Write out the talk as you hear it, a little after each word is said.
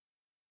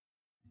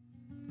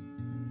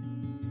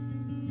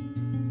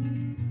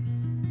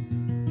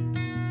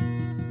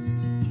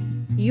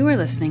You are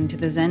listening to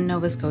the Zen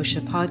Nova Scotia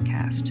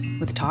podcast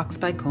with talks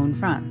by Cone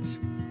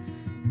Franz.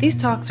 These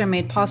talks are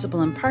made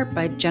possible in part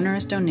by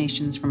generous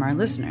donations from our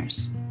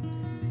listeners.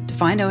 To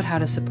find out how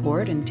to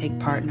support and take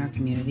part in our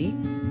community,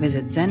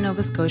 visit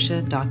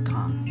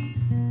zennovascotia.com.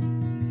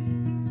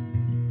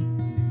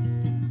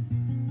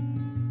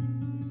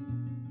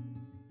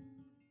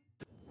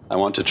 I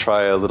want to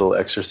try a little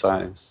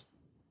exercise.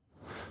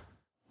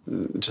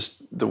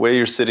 Just the way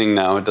you're sitting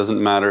now, it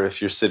doesn't matter if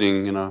you're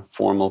sitting in a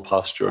formal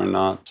posture or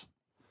not.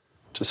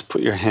 Just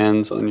put your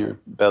hands on your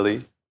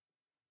belly.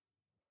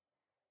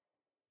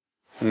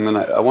 And then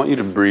I want you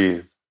to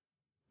breathe.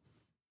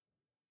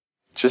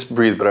 Just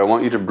breathe, but I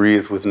want you to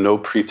breathe with no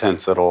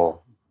pretense at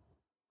all.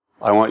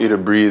 I want you to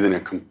breathe in a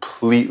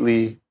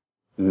completely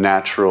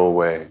natural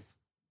way.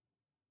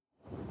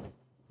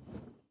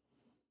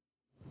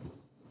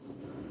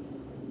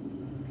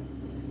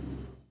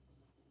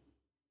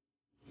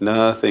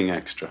 Nothing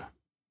extra.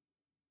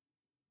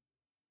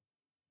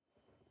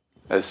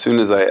 As soon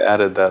as I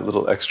added that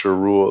little extra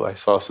rule, I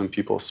saw some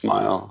people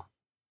smile.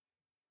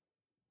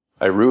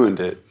 I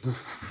ruined it.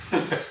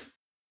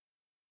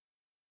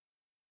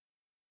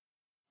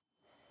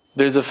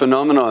 There's a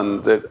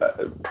phenomenon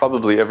that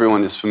probably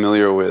everyone is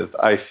familiar with.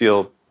 I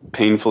feel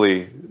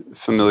painfully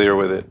familiar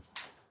with it,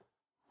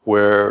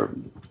 where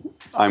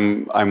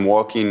I'm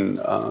walking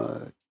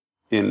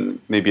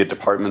in maybe a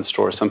department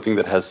store, something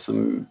that has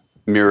some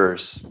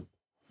mirrors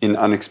in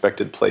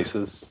unexpected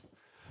places.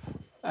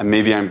 And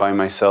maybe I'm by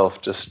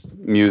myself just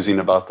musing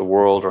about the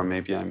world, or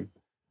maybe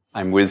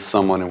I'm with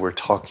someone and we're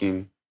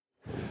talking.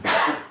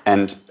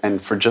 And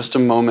for just a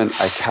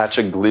moment, I catch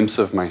a glimpse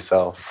of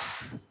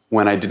myself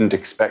when I didn't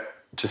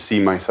expect to see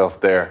myself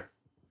there.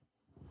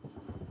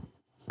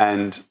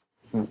 And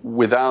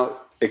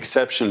without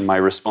exception, my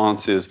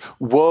response is,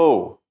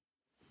 whoa,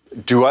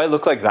 do I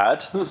look like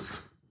that?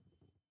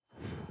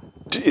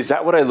 Is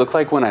that what I look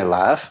like when I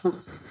laugh?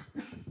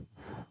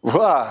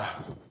 Wow.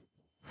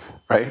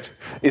 Right?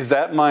 Is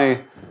that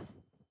my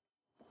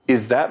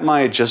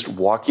just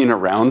walking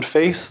around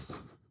face?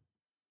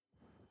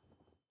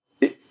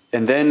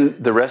 And then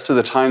the rest of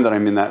the time that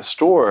I'm in that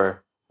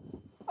store,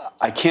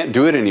 I can't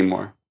do it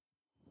anymore.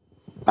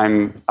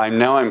 I'm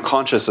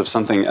conscious of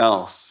something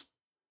else.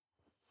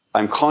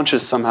 I'm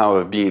conscious somehow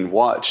of being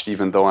watched,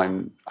 even though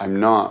I'm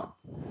not.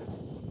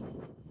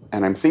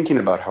 And I'm thinking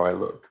about how I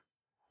look.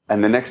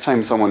 And the next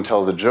time someone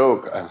tells a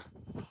joke,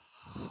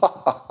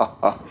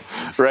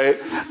 right?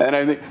 And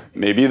I think,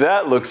 maybe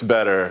that looks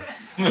better.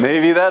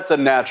 Maybe that's a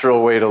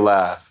natural way to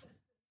laugh.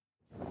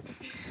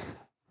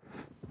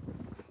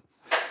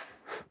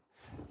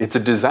 It's a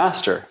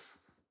disaster.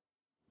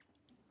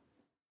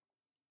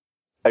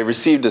 I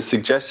received a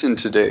suggestion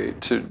today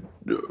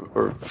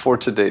for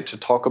today to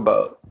talk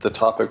about the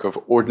topic of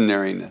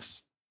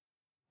ordinariness,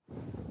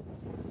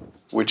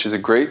 which is a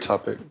great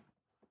topic.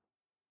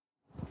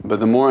 But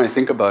the more I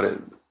think about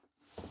it,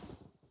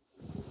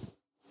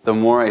 the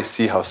more I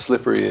see how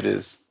slippery it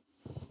is.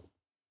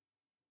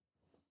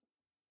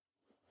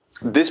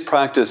 This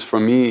practice for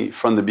me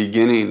from the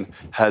beginning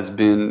has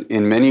been,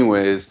 in many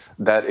ways,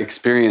 that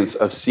experience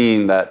of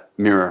seeing that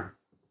mirror.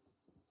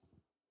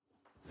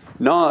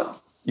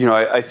 Not,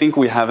 I think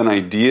we have an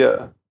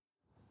idea,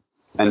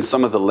 and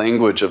some of the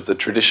language of the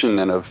tradition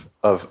and of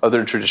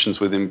other traditions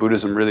within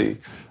Buddhism really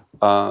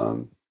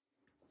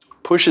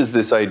pushes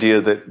this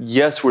idea that,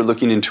 yes, we're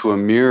looking into a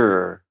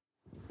mirror,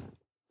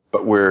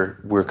 but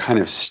we're kind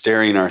of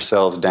staring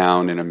ourselves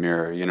down in a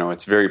mirror.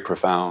 It's very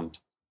profound.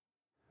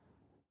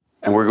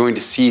 And we're going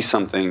to see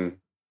something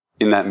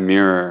in that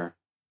mirror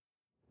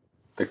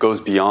that goes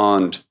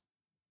beyond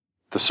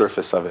the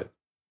surface of it.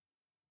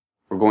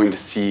 We're going to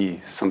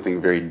see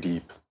something very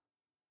deep.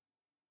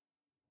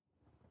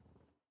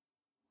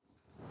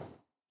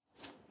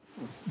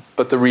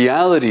 But the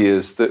reality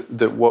is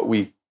that what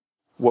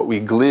we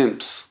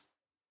glimpse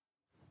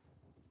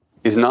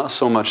is not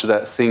so much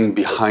that thing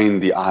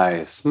behind the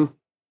eyes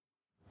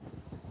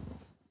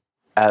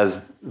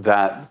as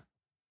that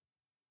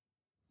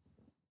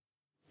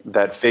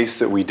face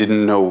that we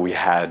didn't know we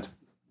had.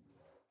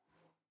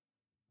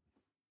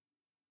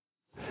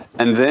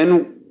 And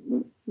then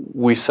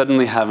we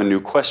suddenly have a new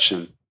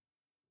question,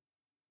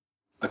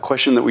 a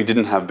question that we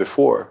didn't have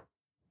before,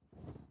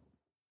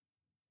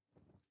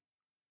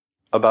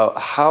 about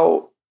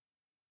how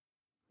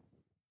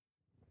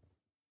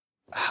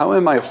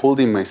am I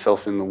holding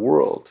myself in the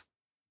world?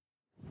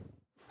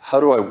 How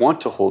do I want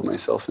to hold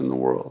myself in the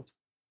world?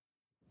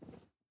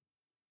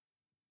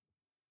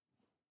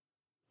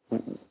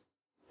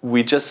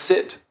 We just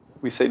sit.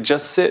 We say,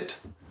 just sit.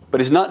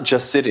 But it's not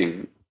just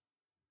sitting.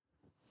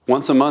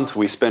 Once a month,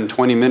 we spend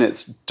 20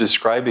 minutes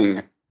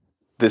describing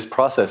this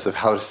process of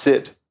how to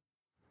sit,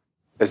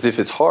 as if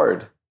it's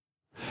hard.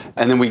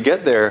 And then we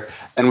get there,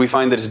 and we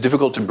find that it's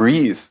difficult to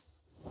breathe.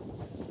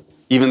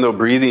 Even though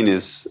breathing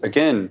is,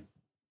 again,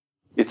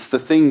 it's the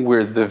thing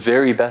we're the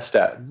very best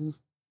at.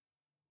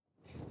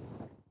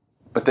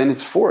 But then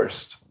it's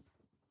forced.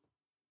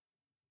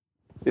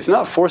 It's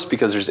not forced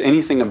because there's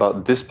anything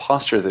about this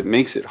posture that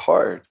makes it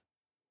hard.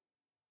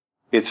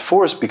 It's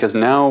forced because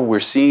now we're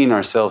seeing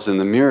ourselves in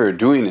the mirror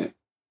doing it.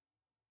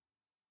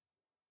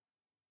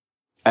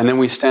 And then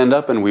we stand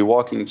up and we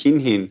walk in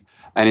Kinhin,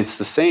 and it's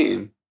the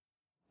same.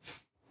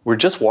 We're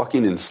just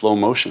walking in slow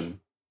motion.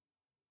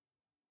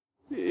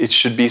 It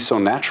should be so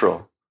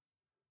natural,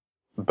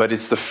 but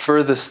it's the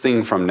furthest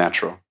thing from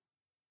natural.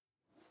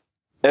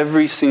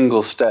 Every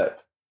single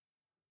step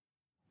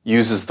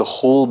uses the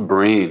whole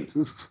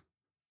brain.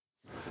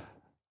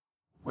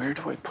 Where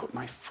do I put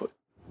my foot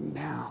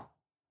now?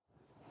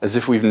 As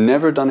if we've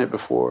never done it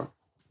before.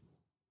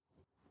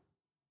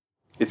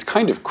 It's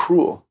kind of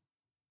cruel.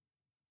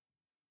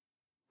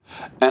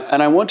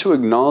 And I want to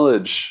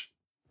acknowledge,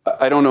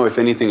 I don't know if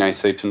anything I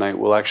say tonight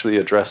will actually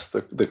address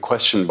the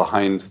question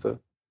behind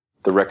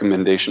the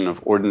recommendation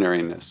of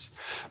ordinariness.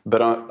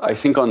 But I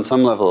think on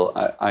some level,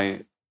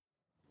 I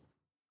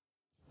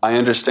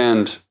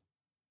understand,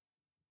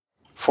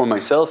 for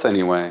myself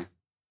anyway,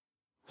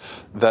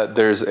 that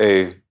there's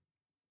a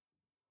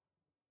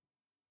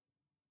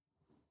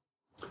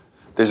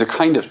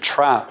kind of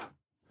trap,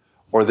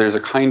 or there's a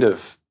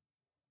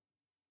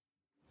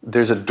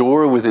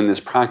door within this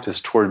practice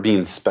toward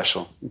being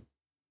special.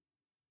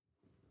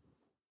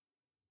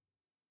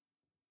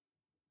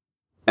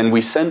 And we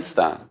sense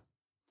that.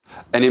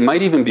 And it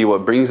might even be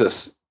what brings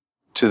us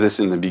to this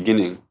in the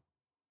beginning.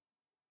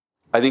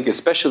 I think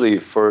especially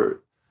because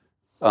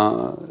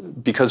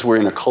we're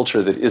in a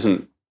culture that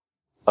isn't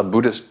a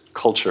Buddhist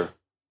culture.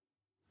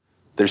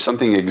 There's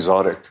something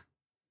exotic.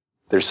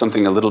 There's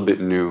something a little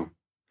bit new.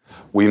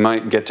 We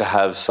might get to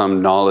have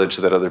some knowledge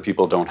that other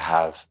people don't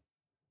have.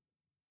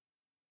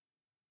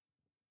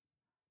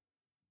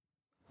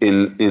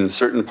 In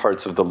certain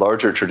parts of the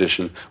larger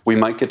tradition, we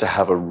might get to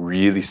have a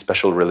really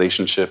special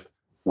relationship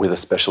with a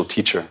special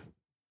teacher.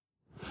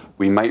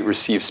 We might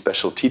receive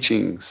special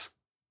teachings.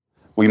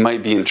 We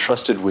might be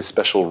entrusted with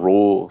special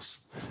roles.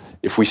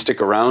 If we stick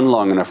around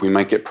long enough, we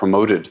might get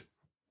promoted,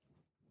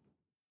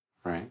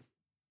 right?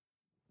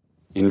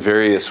 In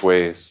various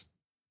ways.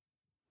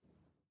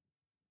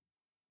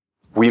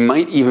 We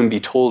might even be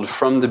told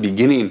from the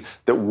beginning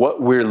that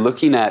what we're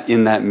looking at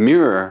in that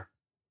mirror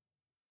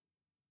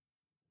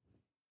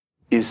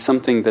is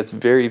something that's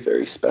very,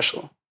 very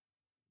special.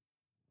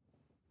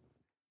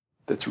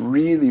 That's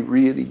really,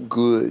 really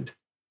good.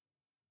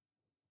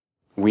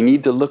 We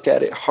need to look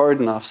at it hard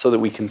enough so that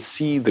we can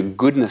see the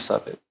goodness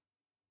of it.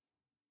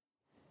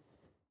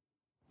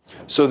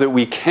 So that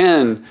we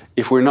can,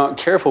 if we're not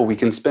careful, we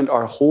can spend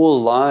our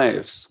whole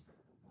lives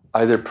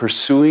either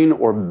pursuing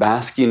or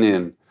basking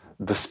in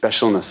the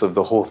specialness of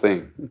the whole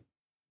thing.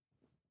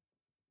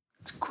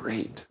 It's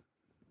great.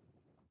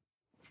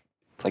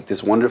 It's like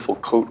this wonderful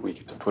coat we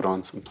get to put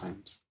on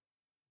sometimes.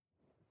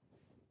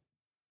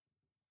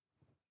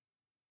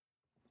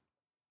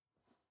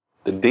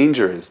 The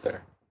danger is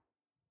there.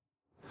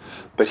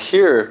 But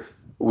here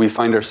we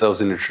find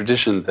ourselves in a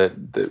tradition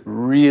that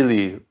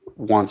really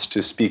wants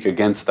to speak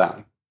against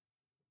that.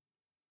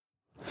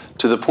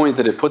 To the point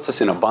that it puts us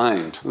in a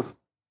bind.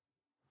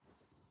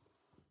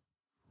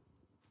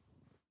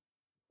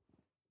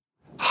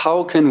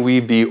 How can we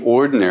be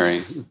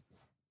ordinary?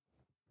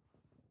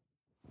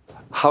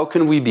 How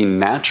can we be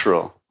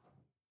natural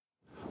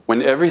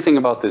when everything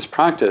about this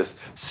practice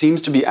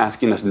seems to be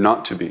asking us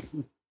not to be?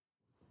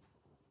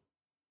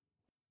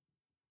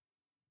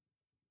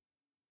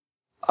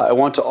 I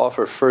want to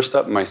offer first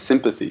up my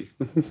sympathy.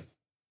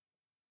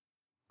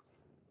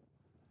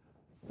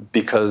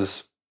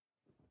 Because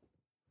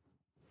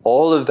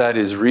all of that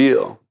is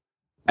real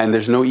and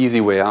there's no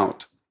easy way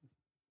out.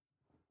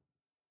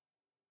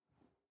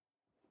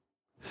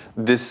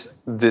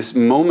 This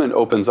moment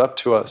opens up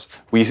to us.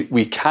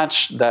 We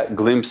catch that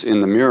glimpse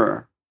in the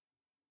mirror.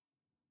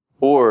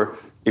 Or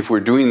if we're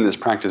doing this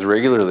practice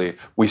regularly,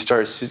 we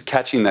start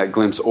catching that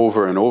glimpse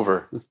over and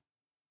over.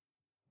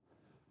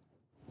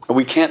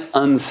 We can't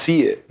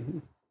unsee it.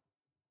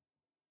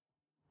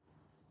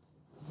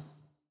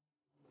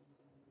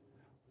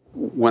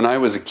 When I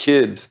was a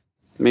kid,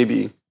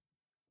 maybe,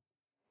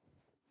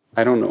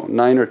 I don't know,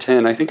 9 or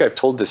 10, I think I've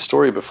told this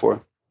story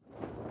before.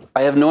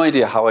 I have no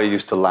idea how I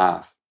used to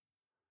laugh.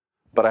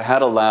 But I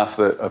had a laugh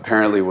that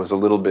apparently was a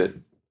little bit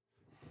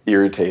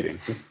irritating.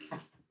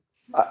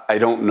 I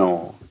don't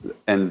know.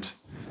 And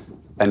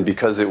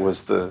because it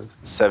was the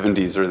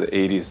 70s or the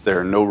 80s, there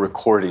are no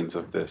recordings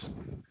of this,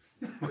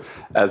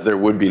 as there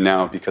would be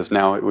now, because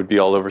now it would be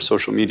all over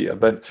social media.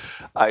 But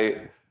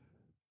my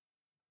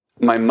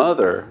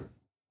mother,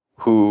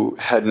 who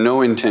had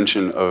no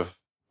intention of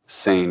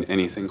saying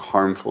anything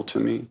harmful to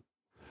me,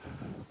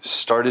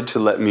 started to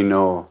let me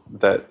know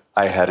that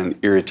I had an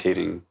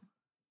irritating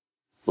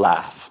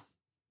laugh.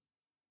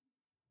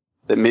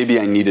 That maybe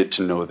I needed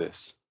to know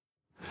this.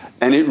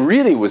 And it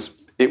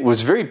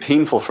was very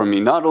painful for me,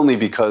 not only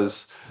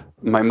because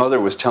my mother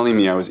was telling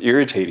me I was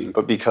irritating,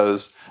 but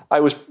because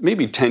I was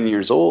maybe 10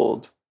 years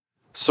old.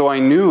 So I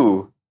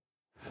knew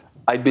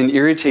I'd been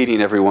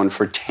irritating everyone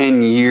for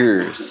 10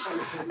 years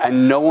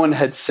and no one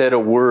had said a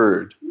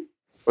word.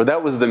 Or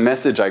that was the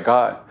message I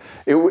got.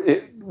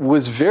 It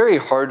was very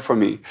hard for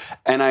me.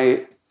 And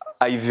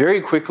I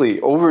very quickly,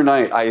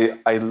 overnight,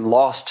 I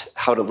lost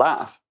how to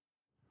laugh.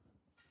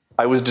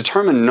 I was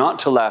determined not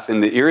to laugh in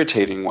the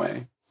irritating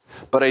way,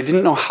 but I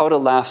didn't know how to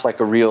laugh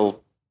like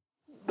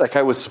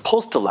I was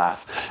supposed to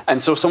laugh.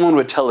 And so someone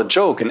would tell a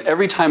joke, and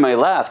every time I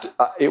laughed,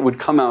 it would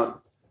come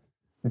out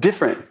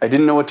different. I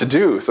didn't know what to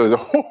do. So it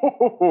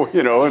was,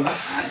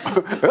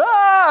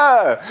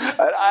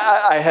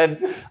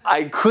 and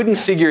I couldn't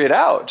figure it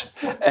out.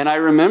 And I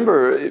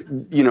remember,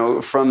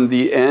 from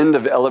the end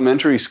of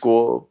elementary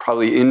school,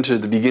 probably into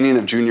the beginning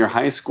of junior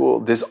high school,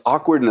 this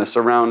awkwardness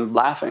around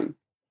laughing,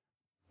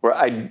 where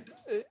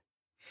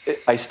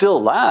I still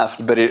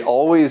laughed, but it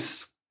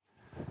always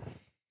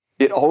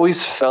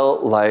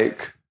felt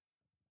like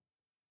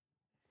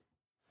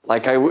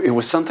it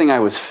was something I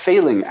was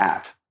failing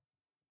at.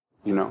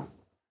 And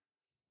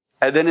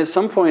then at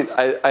some point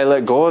I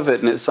let go of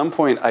it, and at some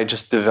point I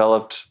just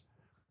developed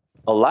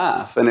a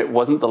laugh, and it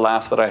wasn't the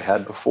laugh that I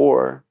had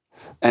before,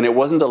 and it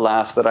wasn't a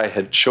laugh that I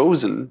had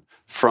chosen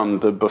from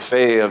the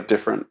buffet of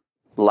different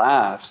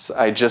laughs.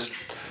 I just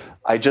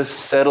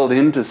settled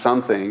into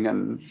something,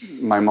 and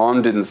my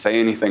mom didn't say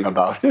anything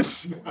about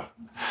it.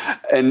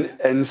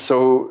 and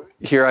so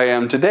here I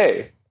am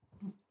today.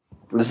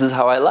 This is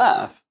how I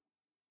laugh.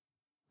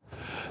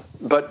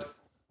 But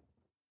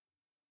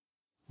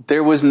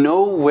there was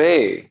no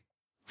way,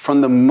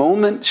 from the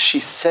moment she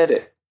said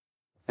it,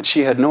 and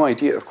she had no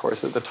idea, of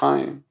course, at the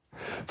time,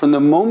 from the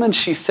moment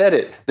she said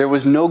it, there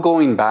was no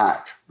going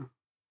back.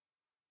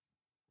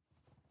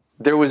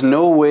 There was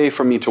no way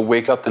for me to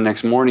wake up the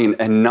next morning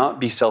and not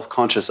be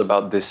self-conscious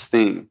about this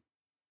thing.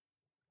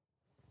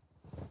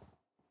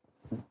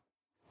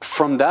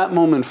 From that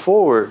moment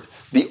forward,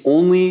 the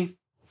only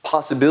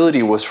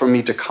possibility was for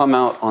me to come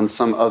out on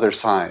some other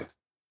side.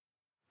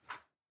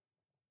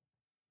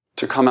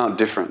 To come out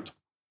different.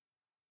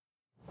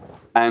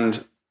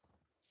 And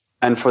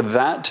for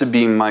that to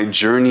be my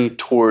journey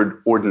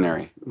toward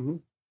ordinary. Mm-hmm.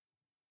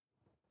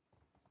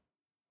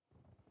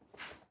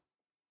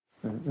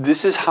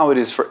 This is how it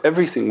is for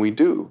everything we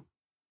do.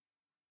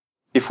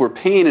 If we're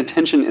paying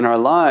attention in our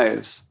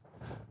lives,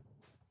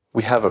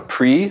 we have a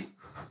pre,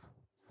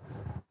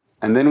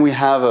 and then we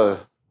have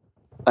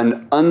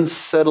an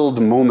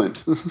unsettled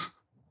moment.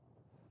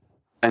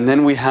 And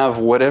then we have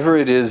whatever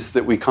it is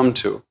that we come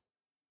to.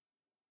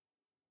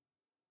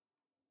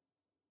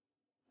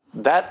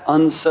 That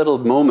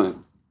unsettled moment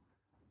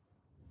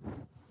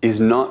is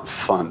not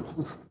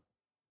fun.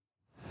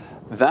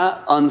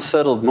 That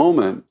unsettled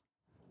moment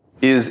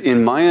is,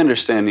 in my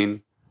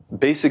understanding,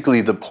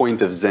 basically the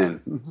point of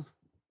Zen.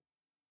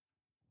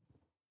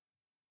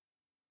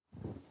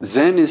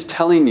 Zen is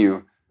telling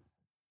you,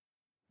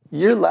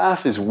 your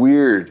laugh is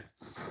weird.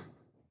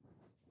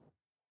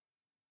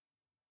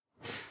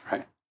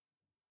 Right?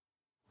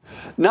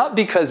 Not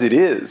because it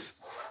is,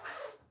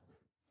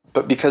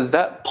 but because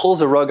that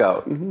pulls a rug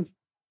out. Mm-hmm.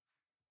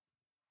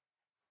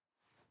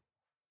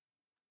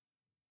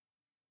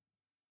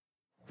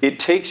 It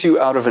takes you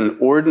out of an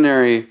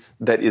ordinary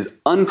that is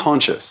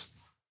unconscious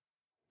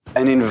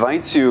and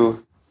invites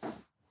you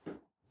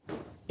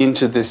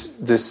into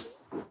this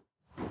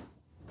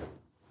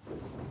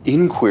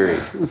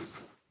inquiry,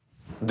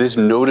 this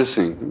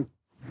noticing,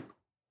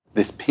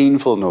 this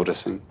painful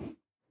noticing.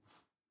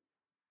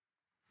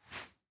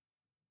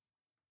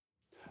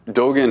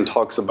 Dogen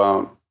talks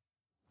about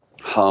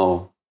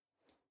how,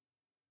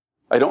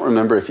 I don't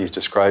remember if he's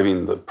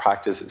describing the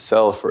practice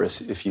itself or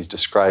if he's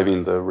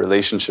describing the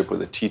relationship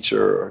with a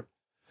teacher,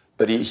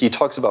 but he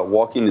talks about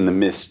walking in the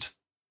mist.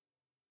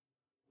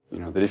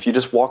 That if you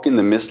just walk in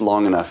the mist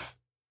long enough,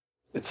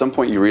 at some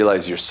point you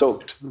realize you're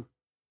soaked.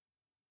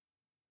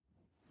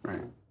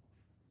 Right?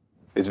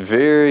 It's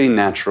very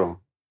natural.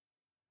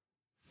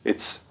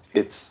 It's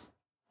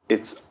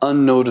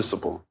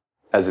unnoticeable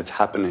as it's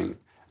happening,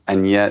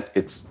 and yet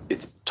it's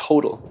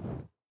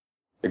total.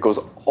 It goes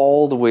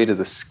all the way to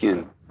the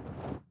skin.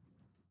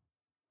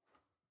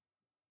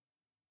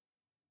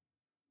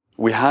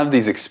 We have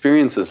these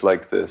experiences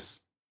like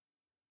this.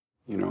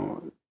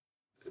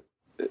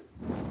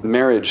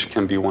 Marriage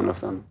can be one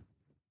of them.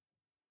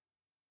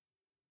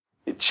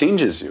 It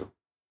changes you.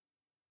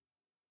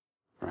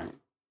 Right?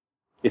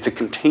 It's a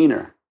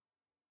container.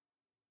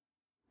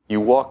 You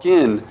walk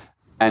in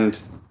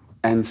and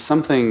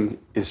something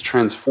is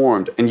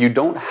transformed, and you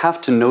don't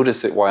have to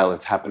notice it while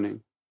it's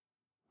happening.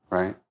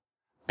 Right?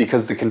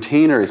 Because the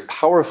container is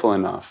powerful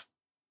enough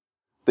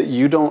that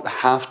you don't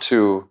have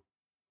to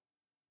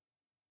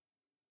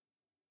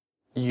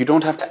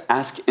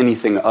ask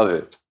anything of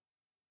it.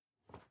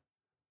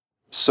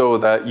 So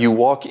that you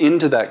walk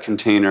into that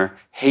container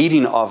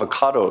hating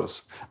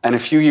avocados, and a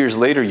few years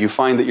later you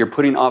find that you're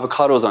putting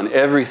avocados on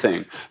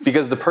everything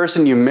because the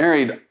person you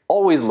married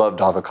always loved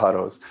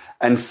avocados.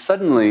 And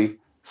suddenly,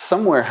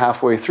 somewhere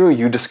halfway through,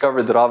 you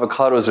discovered that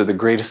avocados are the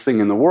greatest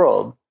thing in the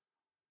world.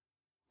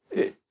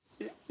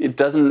 It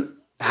doesn't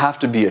have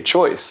to be a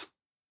choice.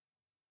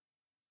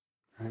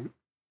 Right?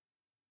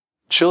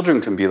 Children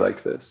can be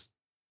like this.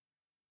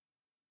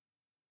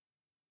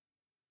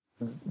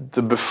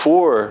 The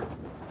before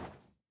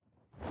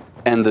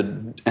and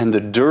the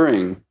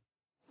during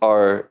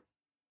are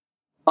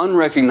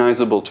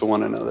unrecognizable to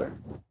one another.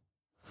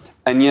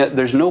 And yet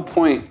there's no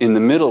point in the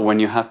middle when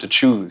you have to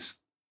choose.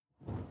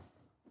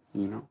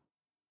 You know?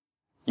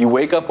 You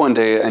wake up one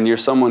day and you're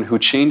someone who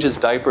changes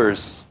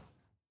diapers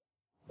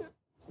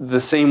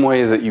the same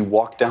way that you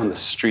walk down the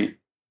street.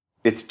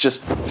 It's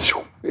just,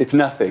 it's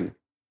nothing,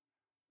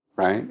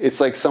 right? It's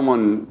like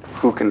someone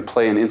who can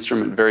play an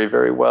instrument very,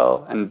 very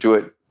well and do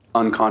it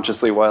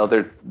unconsciously while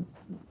they're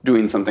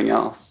doing something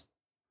else,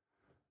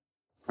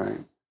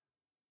 right?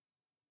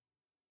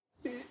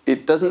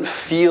 It doesn't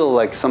feel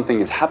like something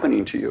is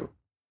happening to you.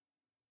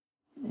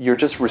 You're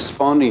just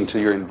responding to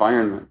your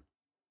environment,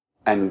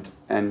 and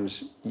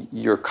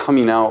you're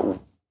coming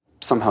out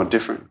somehow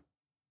different.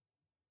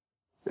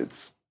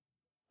 It's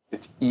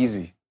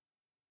easy,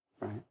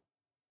 right?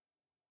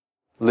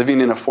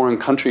 Living in a foreign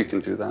country can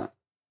do that.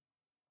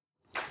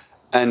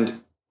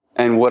 And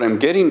what I'm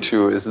getting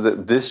to is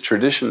that this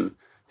tradition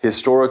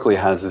historically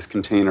has this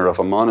container of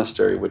a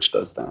monastery which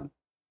does that.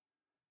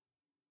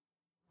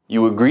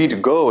 You agree to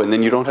go, and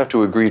then you don't have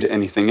to agree to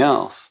anything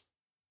else.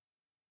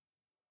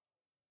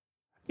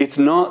 It's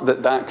not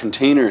that that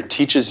container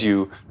teaches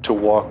you to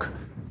walk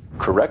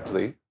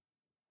correctly,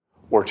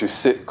 or to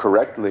sit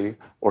correctly,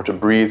 or to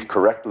breathe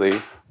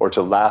correctly, or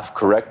to laugh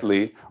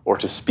correctly, or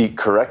to speak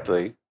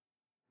correctly.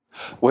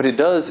 What it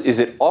does is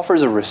it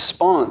offers a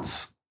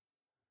response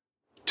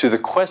to the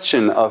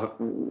question of,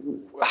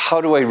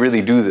 how do I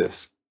really do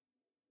this?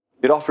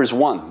 It offers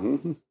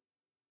one.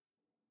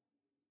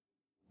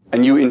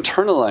 And you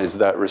internalize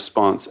that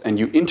response, and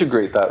you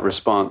integrate that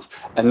response,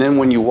 and then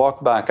when you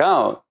walk back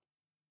out,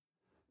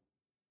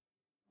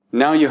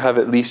 now you have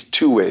at least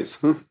two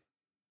ways,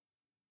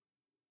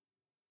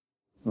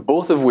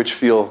 both of which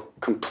feel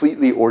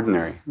completely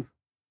ordinary.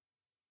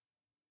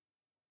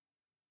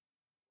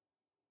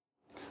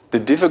 The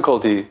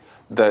difficulty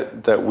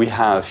that we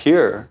have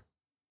here,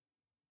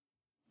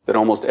 that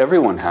almost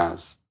everyone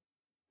has,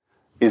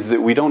 is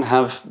that we don't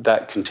have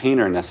that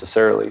container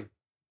necessarily.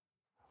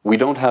 We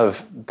don't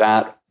have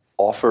that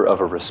offer of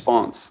a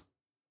response.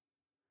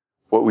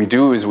 What we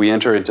do is we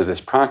enter into this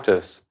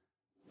practice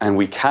and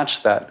we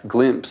catch that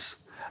glimpse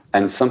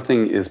and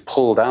something is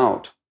pulled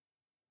out.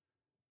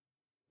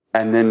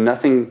 And then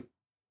nothing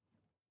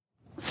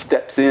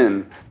steps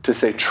in to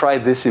say, try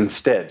this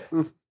instead.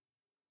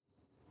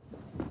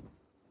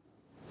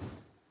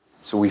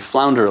 So we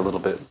flounder a little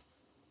bit.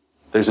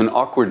 There's an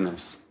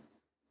awkwardness.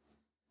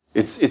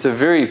 It's a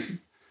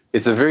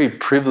very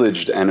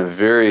privileged and a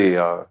very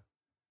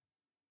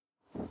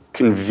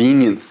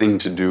convenient thing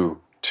to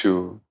do,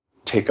 to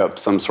take up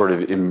some sort of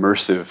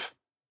immersive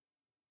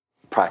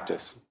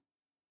practice,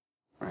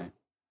 right?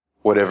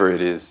 Whatever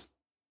it is.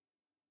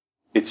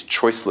 It's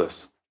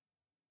choiceless.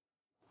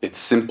 It's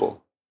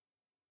simple.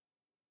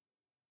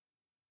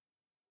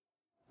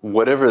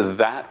 Whatever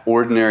that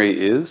ordinary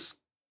is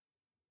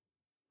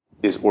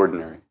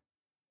ordinary.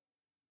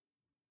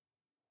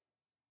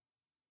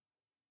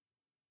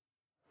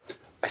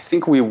 I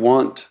think we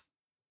want,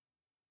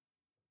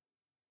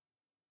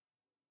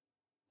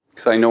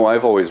 because I know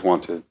I've always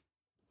wanted,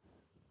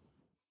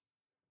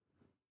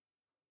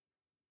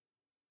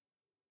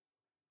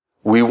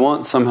 we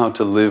want somehow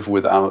to live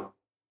without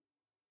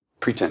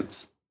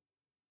pretense.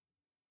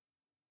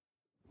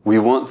 We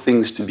want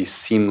things to be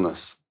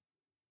seamless,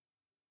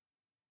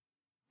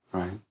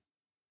 right?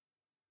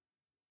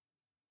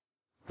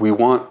 We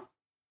want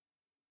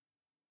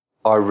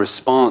our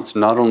response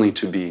not only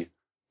to be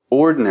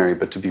ordinary,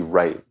 but to be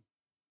right.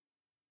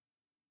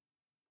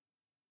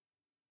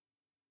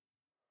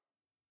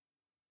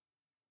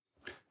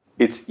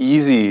 It's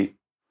easy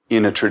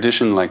in a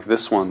tradition like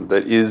this one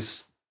that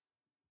is,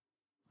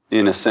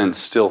 in a sense,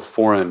 still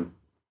foreign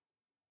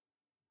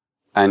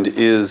and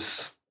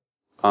is,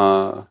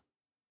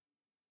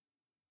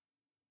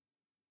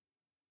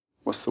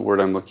 what's the word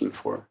I'm looking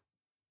for?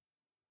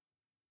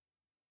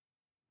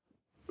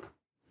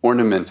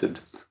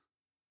 Ornamented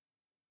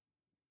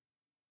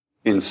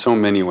in so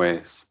many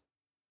ways,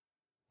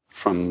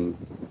 from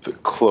the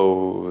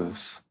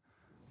clothes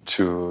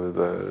to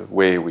the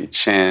way we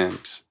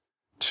chant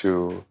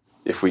to,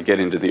 if we get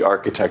into the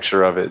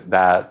architecture of it,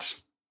 that,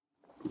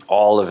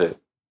 all of it.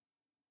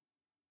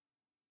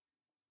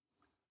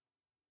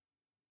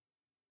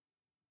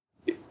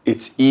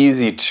 It's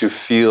easy to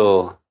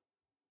feel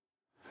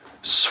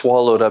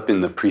swallowed up in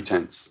the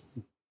pretense,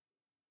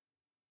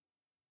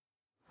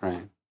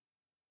 right?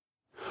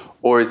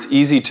 Or it's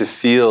easy to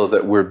feel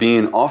that we're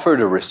being offered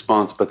a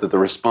response, but that the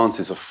response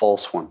is a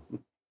false one.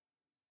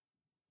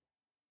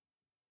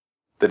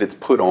 That it's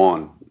put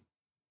on.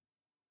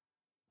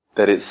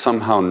 That it's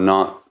somehow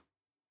not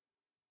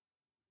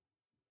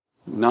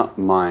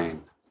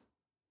mine.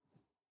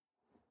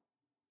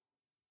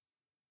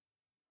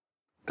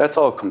 That's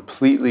all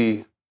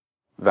completely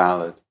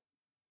valid.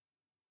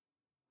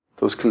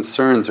 Those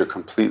concerns are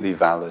completely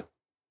valid.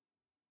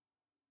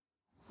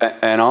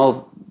 And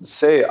I'll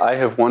say, I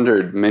have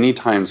wondered many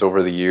times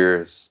over the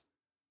years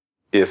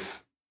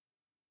if,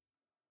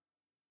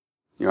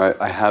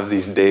 I have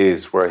these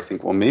days where I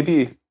think, well,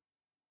 maybe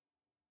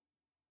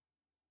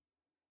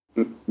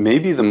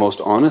maybe the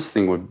most honest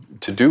thing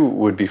to do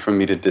would be for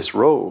me to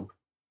disrobe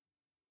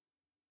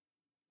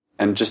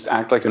and just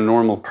act like a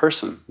normal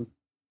person.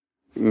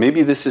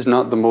 Maybe this is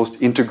not the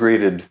most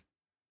integrated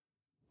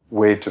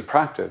way to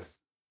practice.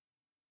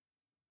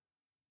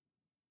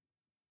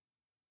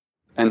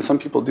 And some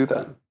people do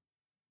that.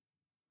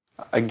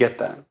 I get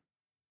that.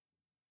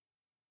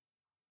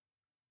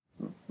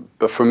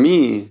 But for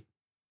me,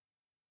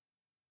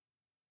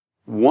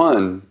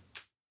 one,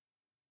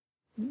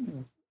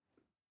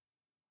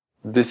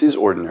 this is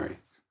ordinary.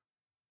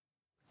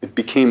 It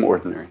became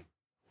ordinary.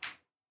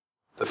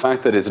 The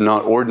fact that it's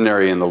not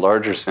ordinary in the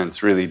larger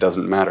sense really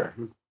doesn't matter.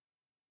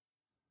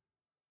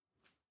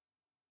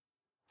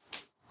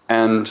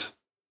 And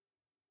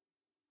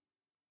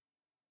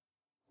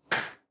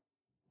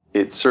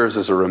it serves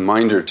as a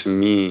reminder to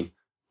me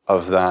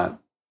of that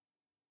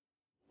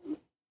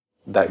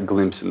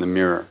glimpse in the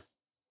mirror.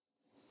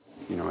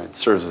 You know, it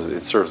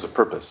serves a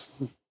purpose.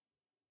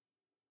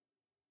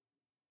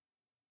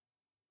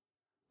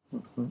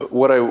 But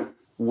what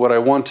I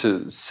want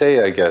to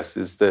say, I guess,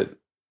 is that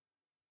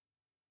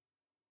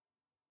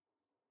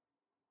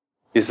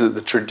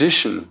the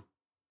tradition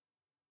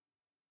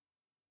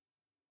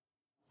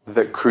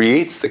that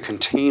creates the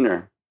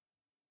container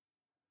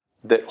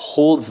that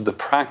holds the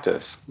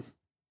practice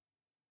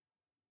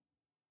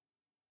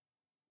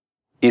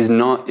is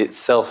not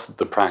itself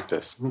the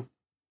practice.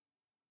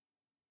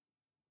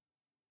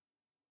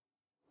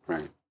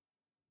 Right?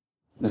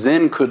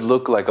 Zen could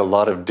look like a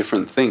lot of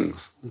different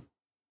things.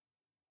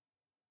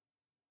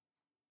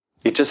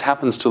 It just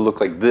happens to look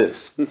like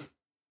this.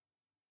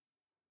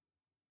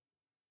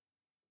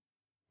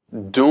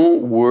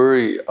 Don't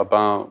worry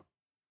about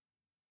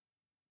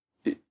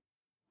it.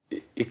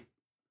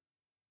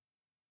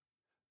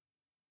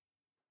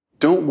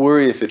 Don't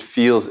worry if it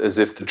feels as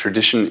if the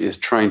tradition is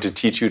trying to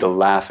teach you to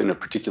laugh in a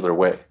particular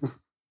way.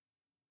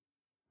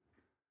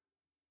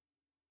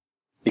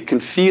 It can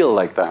feel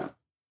like that.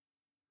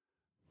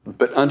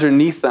 But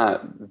underneath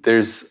that,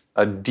 there's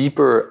a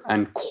deeper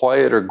and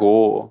quieter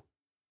goal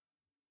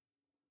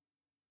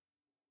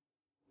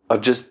of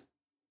just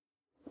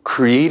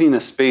creating a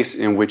space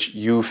in which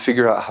you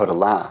figure out how to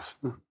laugh.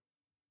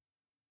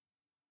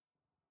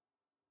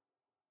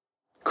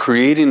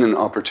 Creating an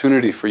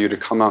opportunity for you to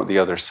come out the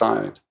other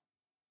side.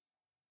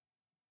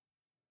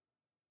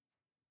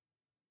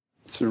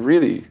 It's a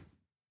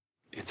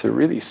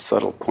really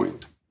subtle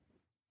point.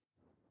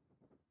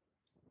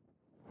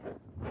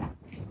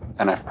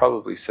 And I've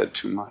probably said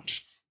too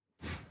much.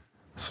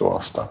 So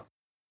I'll stop.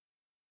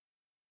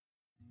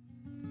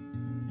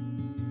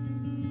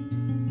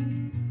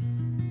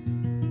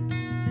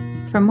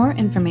 For more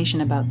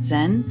information about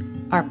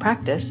Zen, our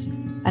practice,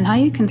 and how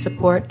you can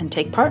support and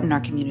take part in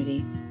our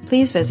community,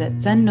 please visit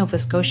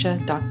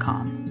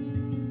zennovascotia.com.